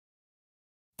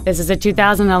This is a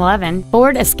 2011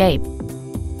 Ford Escape.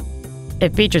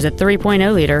 It features a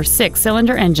 3.0-liter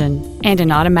six-cylinder engine and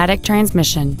an automatic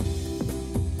transmission.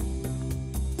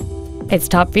 Its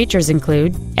top features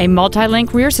include a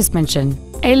multi-link rear suspension,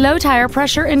 a low tire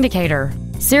pressure indicator,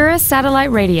 Sirius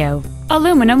satellite radio,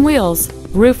 aluminum wheels,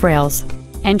 roof rails,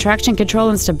 and traction control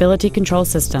and stability control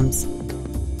systems.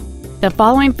 The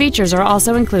following features are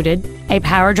also included: a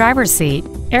power driver's seat,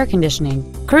 air conditioning,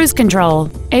 cruise control,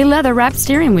 a leather-wrapped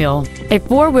steering wheel, a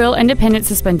four-wheel independent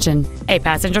suspension, a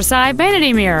passenger side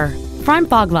vanity mirror, front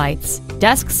fog lights,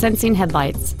 dusk sensing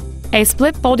headlights, a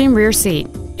split folding rear seat,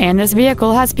 and this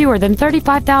vehicle has fewer than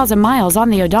 35,000 miles on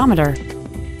the odometer.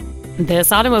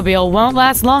 This automobile won't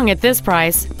last long at this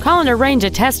price. Call and arrange a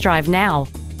test drive now.